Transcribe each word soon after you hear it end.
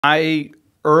I,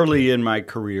 early in my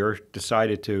career,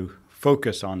 decided to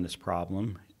focus on this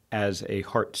problem as a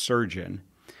heart surgeon.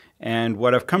 And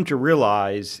what I've come to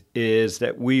realize is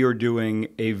that we are doing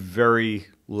a very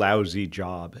lousy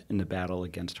job in the battle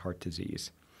against heart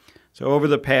disease. So over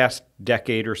the past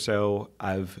decade or so,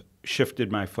 I've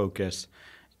shifted my focus,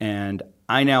 and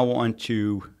I now want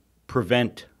to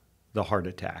prevent the heart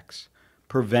attacks,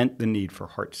 prevent the need for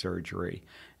heart surgery.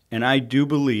 And I do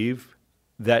believe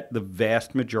that the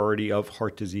vast majority of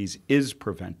heart disease is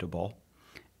preventable.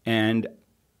 And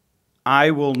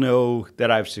I will know that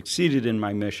I've succeeded in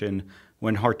my mission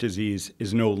when heart disease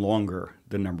is no longer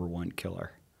the #1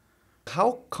 killer.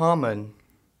 How common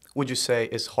would you say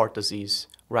is heart disease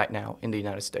right now in the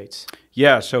United States?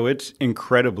 Yeah, so it's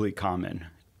incredibly common.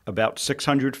 About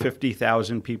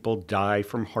 650,000 people die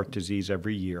from heart disease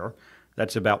every year.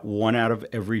 That's about 1 out of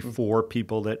every 4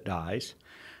 people that dies.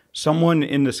 Someone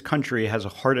in this country has a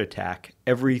heart attack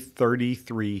every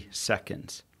 33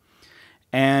 seconds.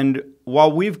 And while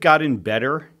we've gotten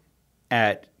better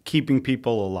at keeping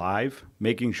people alive,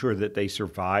 making sure that they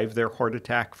survive their heart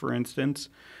attack, for instance,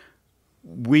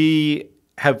 we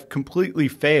have completely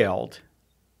failed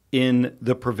in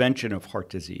the prevention of heart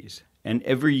disease. And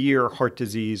every year, heart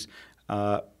disease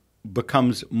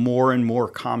becomes more and more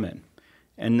common.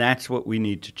 And that's what we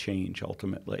need to change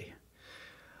ultimately.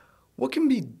 What can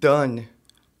be done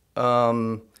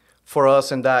for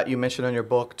us, and that you mentioned in your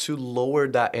book, to lower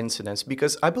that incidence?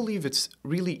 Because I believe it's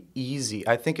really easy.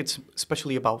 I think it's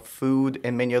especially about food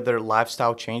and many other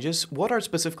lifestyle changes. What are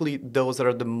specifically those that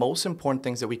are the most important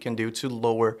things that we can do to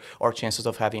lower our chances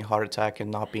of having a heart attack and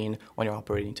not being on your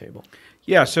operating table?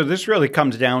 Yeah, so this really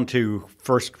comes down to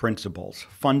first principles,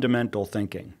 fundamental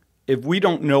thinking. If we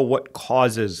don't know what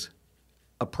causes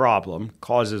a problem,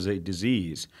 causes a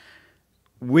disease,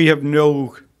 we have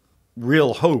no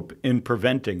real hope in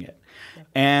preventing it.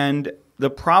 And the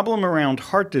problem around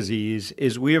heart disease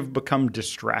is we have become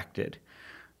distracted.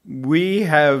 We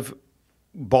have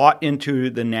bought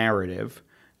into the narrative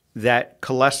that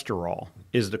cholesterol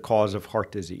is the cause of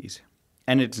heart disease,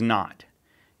 and it's not.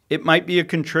 It might be a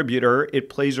contributor, it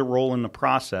plays a role in the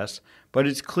process, but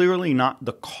it's clearly not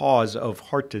the cause of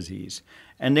heart disease.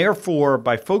 And therefore,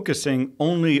 by focusing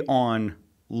only on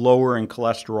lowering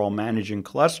cholesterol, managing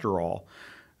cholesterol,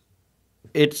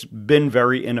 it's been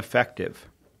very ineffective.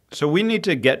 So we need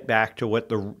to get back to what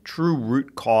the true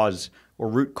root cause or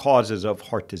root causes of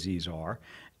heart disease are.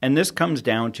 And this comes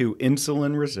down to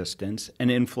insulin resistance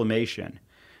and inflammation.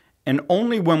 And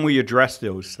only when we address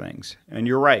those things, and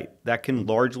you're right, that can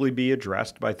largely be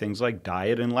addressed by things like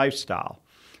diet and lifestyle.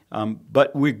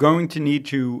 But we're going to need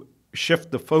to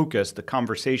shift the focus, the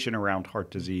conversation around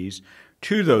heart disease,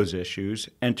 to those issues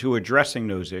and to addressing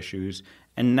those issues.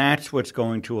 And that's what's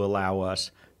going to allow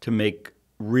us to make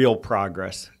real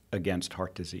progress against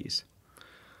heart disease.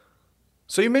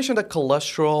 So you mentioned that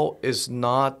cholesterol is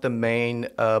not the main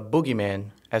boogeyman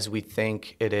as we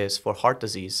think it is for heart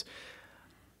disease.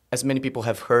 As many people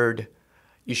have heard,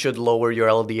 you should lower your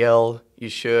LDL, you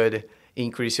should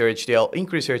increase your HDL.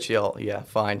 Increase your HDL, yeah,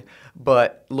 fine.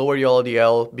 But lower your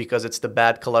LDL because it's the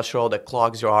bad cholesterol that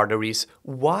clogs your arteries.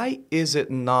 Why is it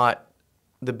not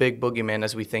the big boogeyman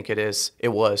as we think it is? It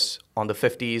was on the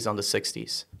 50s, on the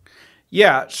 60s.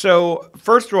 Yeah, so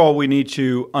first of all, we need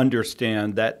to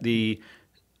understand that the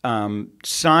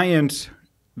science,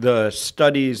 the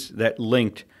studies that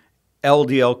linked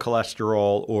LDL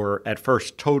cholesterol, or at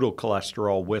first total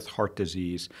cholesterol, with heart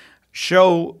disease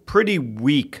show pretty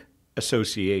weak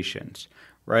associations,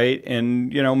 right?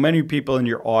 And, many people in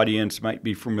your audience might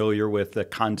be familiar with the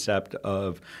concept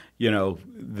of,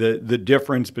 the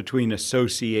difference between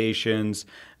associations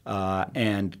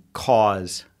and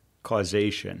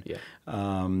causation. Yeah.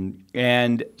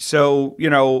 And so,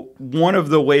 one of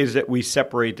the ways that we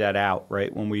separate that out,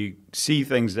 right, when we see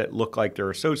things that look like they're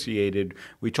associated,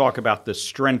 we talk about the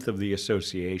strength of the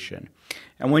association.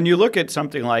 And when you look at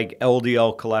something like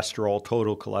LDL cholesterol,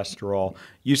 total cholesterol,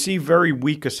 you see very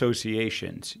weak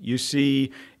associations. You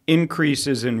see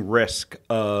increases in risk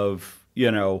of,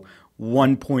 1.4,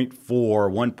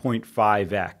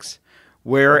 1.5x,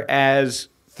 whereas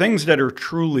things that are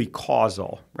truly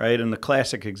causal, right? And the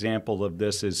classic example of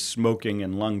this is smoking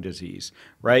and lung disease,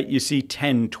 right? You see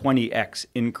 10, 20x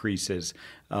increases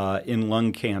in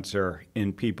lung cancer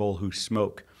in people who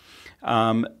smoke.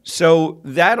 So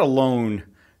that alone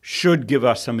should give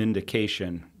us some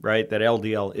indication, right, that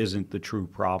LDL isn't the true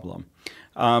problem.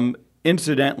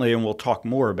 Incidentally, and we'll talk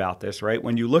more about this, right,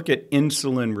 when you look at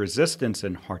insulin resistance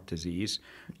in heart disease,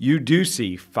 you do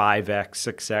see 5x,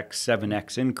 6x,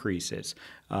 7x increases,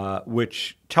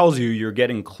 which tells you you're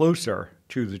getting closer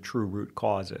to the true root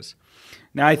causes.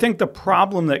 Now, I think the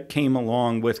problem that came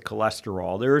along with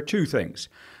cholesterol, there are two things.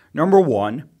 Number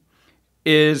one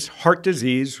is heart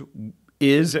disease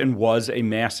is and was a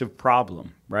massive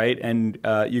problem, right? And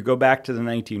you go back to the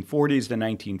 1940s, the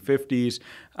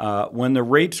 1950s, when the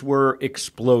rates were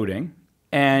exploding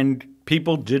and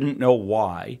people didn't know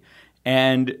why.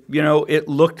 And, you know, it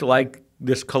looked like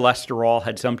this cholesterol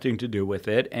had something to do with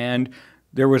it. And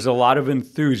there was a lot of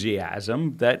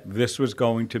enthusiasm that this was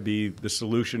going to be the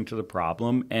solution to the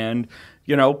problem. And,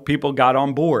 you know, people got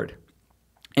on board.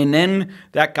 And then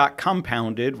that got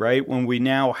compounded, right, when we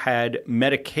now had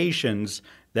medications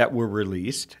that were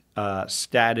released,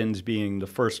 statins being the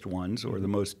first ones, or the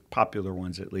most popular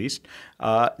ones at least,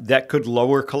 that could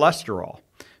lower cholesterol.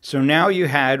 So now you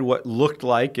had what looked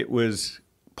like it was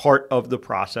part of the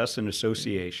process and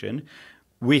association.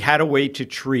 We had a way to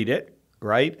treat it,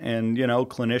 right? And, you know,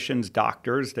 clinicians,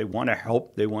 doctors, they want to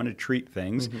help, they want to treat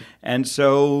things. And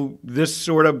so this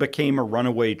sort of became a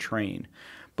runaway train.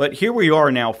 But here we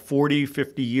are now 40,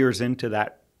 50 years into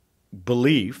that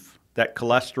belief that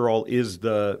cholesterol is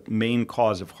the main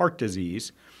cause of heart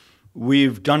disease.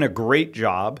 We've done a great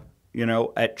job, you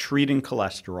know, at treating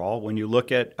cholesterol. When you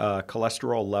look at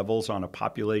cholesterol levels on a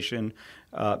population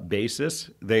basis,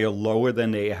 they are lower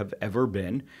than they have ever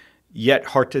been, yet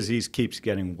heart disease keeps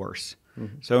getting worse.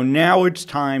 So now it's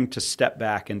time to step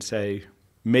back and say,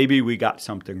 maybe we got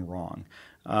something wrong.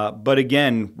 But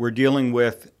again, we're dealing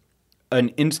with an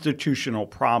institutional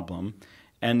problem,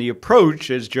 and the approach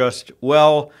is just,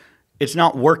 well, it's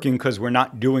not working because we're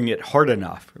not doing it hard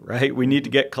enough, right? We need to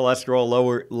get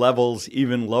cholesterol levels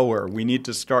even lower. We need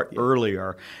to start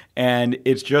earlier. And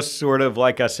it's just sort of,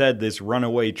 like I said, this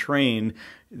runaway train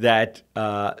that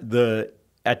at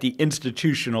the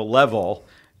institutional level,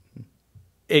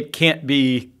 it can't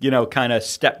be, you know, kind of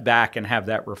step back and have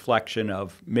that reflection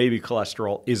of maybe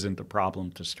cholesterol isn't the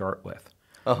problem to start with.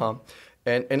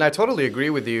 And I totally agree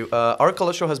with you. Our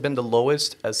cholesterol has been the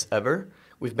lowest as ever.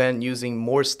 We've been using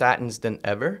more statins than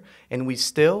ever, and we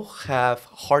still have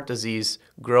heart disease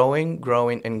growing,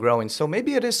 growing, and growing. So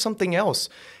maybe it is something else.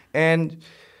 And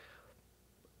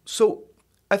so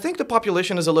I think the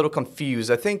population is a little confused.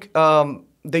 I think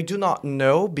they do not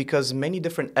know because many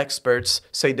different experts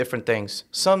say different things.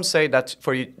 Some say that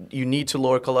for you need to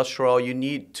lower cholesterol, you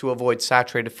need to avoid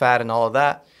saturated fat and all of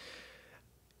that.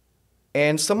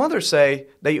 And some others say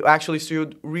that you actually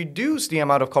should reduce the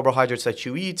amount of carbohydrates that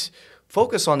you eat,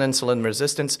 focus on insulin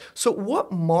resistance. So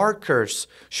what markers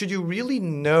should you really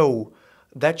know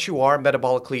that you are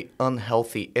metabolically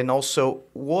unhealthy? And also,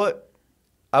 what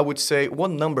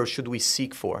number should we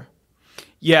seek for?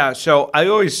 Yeah, so I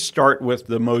always start with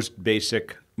the most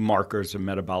basic markers of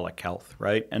metabolic health,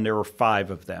 right? And there are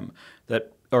 5 of them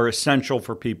that are essential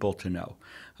for people to know.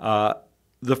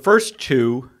 The first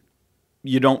 2,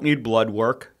 you don't need blood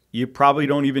work. You probably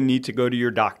don't even need to go to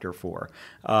your doctor for.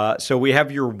 So we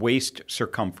have your waist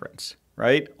circumference,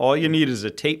 right? All you need is a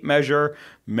tape measure,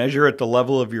 measure at the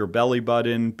level of your belly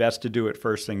button, best to do it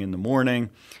first thing in the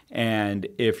morning. And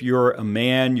if you're a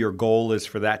man, your goal is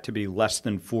for that to be less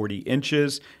than 40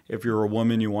 inches. If you're a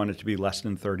woman, you want it to be less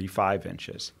than 35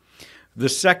 inches. The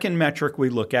second metric we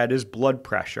look at is blood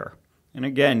pressure. And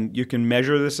again, you can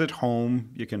measure this at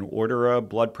home. You can order a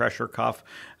blood pressure cuff.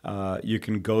 You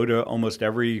can go to almost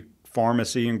every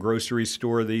pharmacy and grocery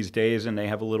store these days, and they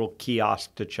have a little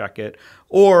kiosk to check it.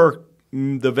 Or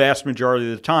the vast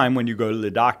majority of the time, when you go to the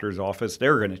doctor's office,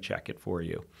 they're going to check it for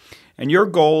you. And your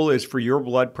goal is for your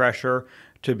blood pressure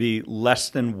to be less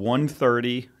than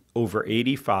 130 over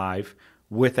 85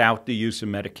 without the use of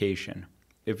medication.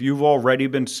 If you've already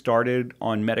been started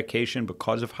on medication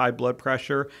because of high blood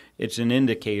pressure, it's an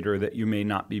indicator that you may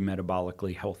not be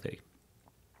metabolically healthy.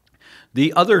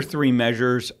 The other 3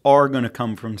 measures are going to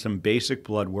come from some basic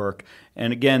blood work.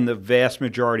 And again, the vast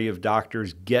majority of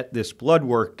doctors get this blood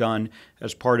work done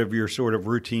as part of your sort of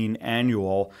routine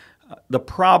annual. The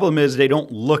problem is they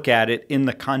don't look at it in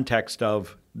the context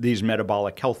of these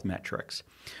metabolic health metrics.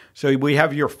 So we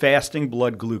have your fasting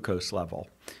blood glucose level.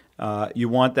 You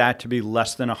want that to be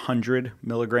less than 100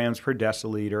 milligrams per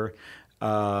deciliter.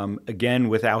 Again,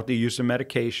 without the use of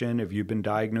medication. If you've been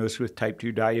diagnosed with type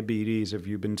 2 diabetes, if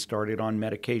you've been started on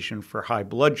medication for high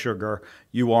blood sugar,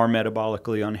 you are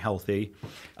metabolically unhealthy.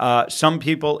 Some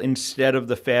people, instead of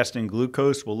the fasting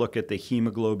glucose, will look at the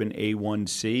hemoglobin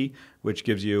A1C, which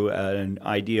gives you an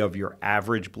idea of your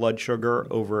average blood sugar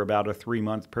over about a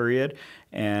 3-month period.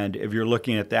 And if you're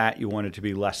looking at that, you want it to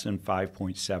be less than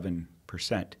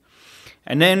 5.7%.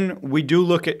 And then we do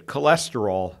look at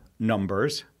cholesterol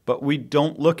numbers, but we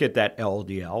don't look at that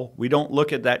LDL. We don't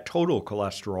look at that total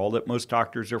cholesterol that most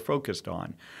doctors are focused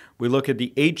on. We look at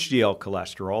the HDL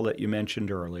cholesterol that you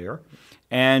mentioned earlier.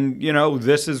 And, you know,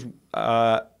 this is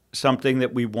something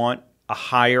that we want a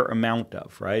higher amount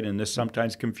of, right? And this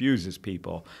sometimes confuses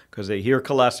people because they hear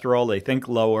cholesterol, they think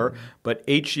lower, but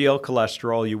HDL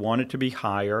cholesterol, you want it to be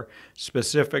higher.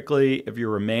 Specifically, if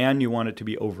you're a man, you want it to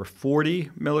be over 40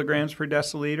 milligrams per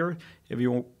deciliter. If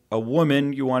you're a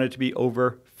woman, you want it to be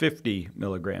over 50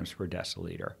 milligrams per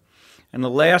deciliter. And the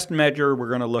last measure we're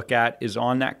going to look at is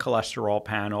on that cholesterol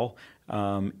panel.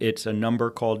 It's a number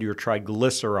called your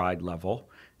triglyceride level.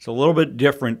 It's a little bit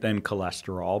different than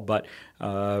cholesterol, but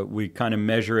we kind of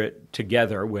measure it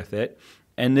together with it.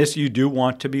 And this you do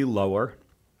want to be lower.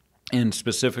 And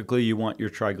specifically, you want your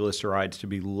triglycerides to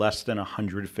be less than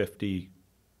 150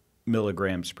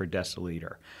 milligrams per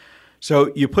deciliter.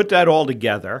 So you put that all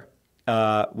together.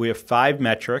 We have 5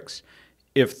 metrics.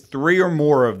 If 3 or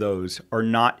more of those are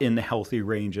not in the healthy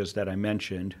ranges that I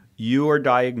mentioned, you are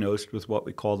diagnosed with what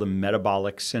we call the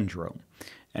metabolic syndrome.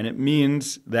 And it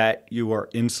means that you are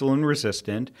insulin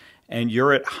resistant and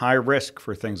you're at high risk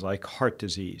for things like heart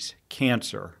disease,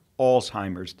 cancer,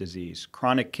 Alzheimer's disease,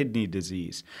 chronic kidney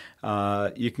disease.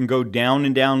 You can go down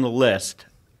and down the list.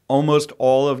 Almost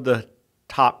all of the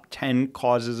top 10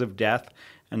 causes of death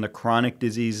and the chronic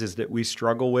diseases that we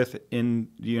struggle with in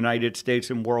the United States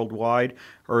and worldwide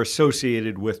are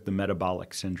associated with the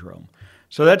metabolic syndrome.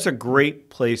 So that's a great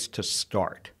place to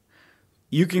start.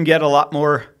 You can get a lot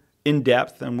more in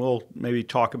depth, and we'll maybe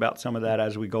talk about some of that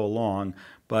as we go along.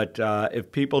 But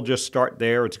if people just start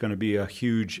there, it's going to be a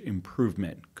huge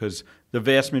improvement because the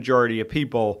vast majority of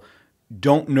people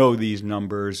don't know these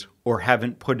numbers or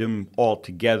haven't put them all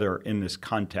together in this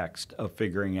context of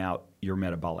figuring out your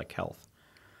metabolic health.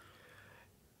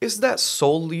 Is that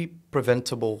solely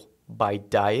preventable by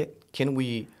diet? Can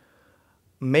we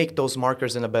make those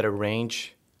markers in a better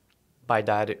range by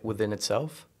diet within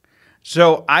itself?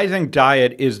 So I think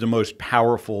diet is the most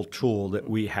powerful tool that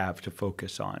we have to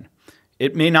focus on.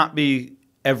 It may not be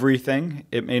everything.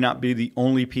 It may not be the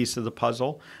only piece of the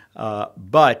puzzle,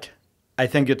 but I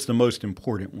think it's the most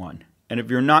important one. And if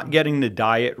you're not getting the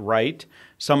diet right,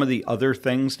 some of the other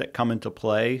things that come into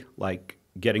play, like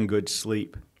getting good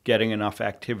sleep, getting enough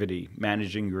activity,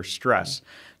 managing your stress,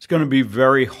 it's going to be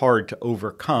very hard to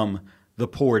overcome the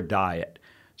poor diet.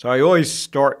 So I always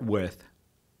start with,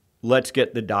 let's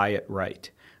get the diet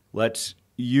right. Let's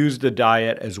use the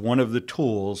diet as one of the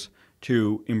tools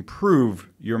to improve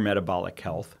your metabolic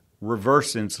health,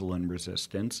 reverse insulin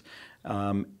resistance,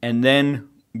 and then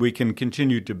we can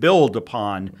continue to build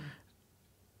upon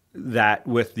that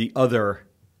with the other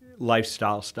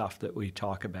lifestyle stuff that we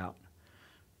talk about.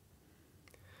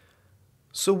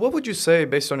 So what would you say,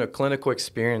 based on your clinical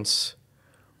experience,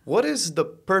 what is the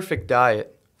perfect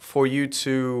diet for you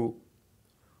to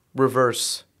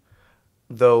reverse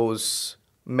those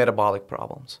metabolic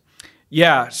problems?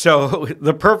 Yeah, so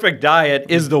the perfect diet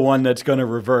is the one that's going to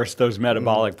reverse those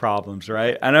metabolic problems,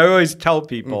 right? And I always tell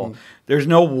people there's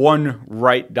no one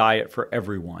right diet for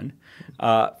everyone.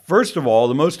 First of all,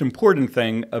 the most important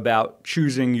thing about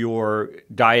choosing your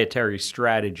dietary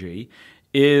strategy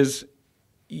is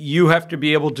you have to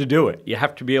be able to do it. You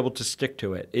have to be able to stick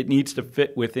to it. It needs to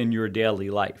fit within your daily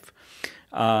life.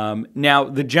 Now,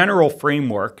 the general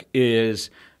framework is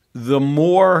the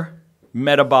more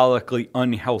metabolically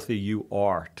unhealthy you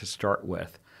are to start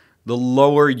with, the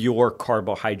lower your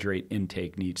carbohydrate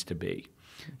intake needs to be.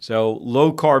 So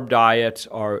low-carb diets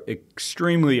are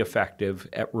extremely effective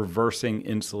at reversing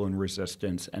insulin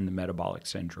resistance and the metabolic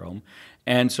syndrome.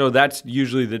 And so that's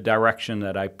usually the direction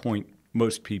that I point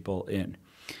most people in.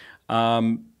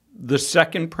 The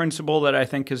second principle that I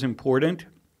think is important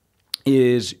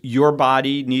is your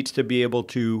body needs to be able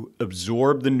to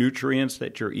absorb the nutrients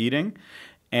that you're eating.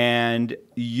 And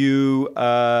the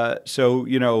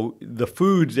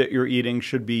foods that you're eating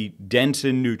should be dense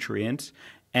in nutrients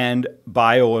and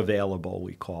bioavailable,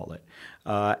 we call it.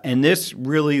 And this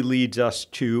really leads us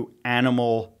to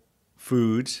animal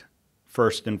foods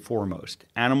first and foremost.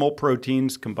 Animal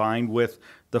proteins combined with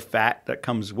the fat that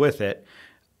comes with it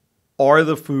are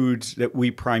the foods that we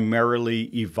primarily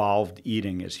evolved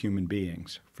eating as human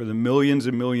beings. For the millions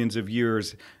and millions of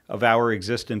years of our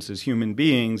existence as human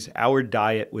beings, our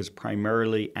diet was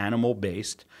primarily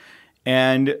animal-based.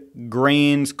 And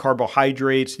grains,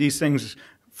 carbohydrates, these things,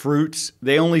 fruits,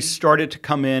 they only started to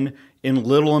come in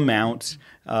little amounts.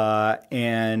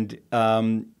 And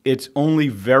it's only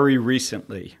very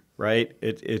recently, right?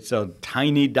 It's a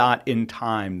tiny dot in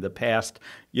time, the past,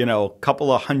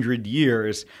 couple of hundred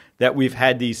years that we've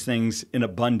had these things in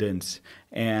abundance.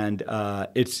 And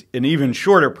it's an even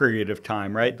shorter period of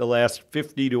time, right? The last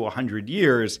 50 to 100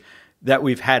 years that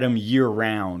we've had them year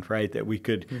round, right? That we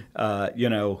could,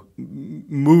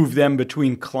 move them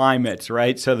between climates,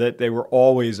 right? So that they were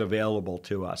always available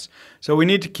to us. So we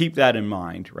need to keep that in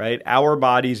mind, right? Our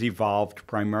bodies evolved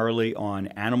primarily on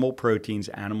animal proteins,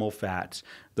 animal fats.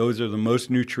 Those are the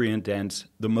most nutrient dense,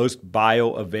 the most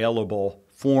bioavailable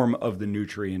form of the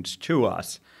nutrients to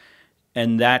us.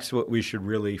 And that's what we should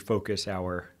really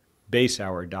base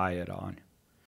our diet on.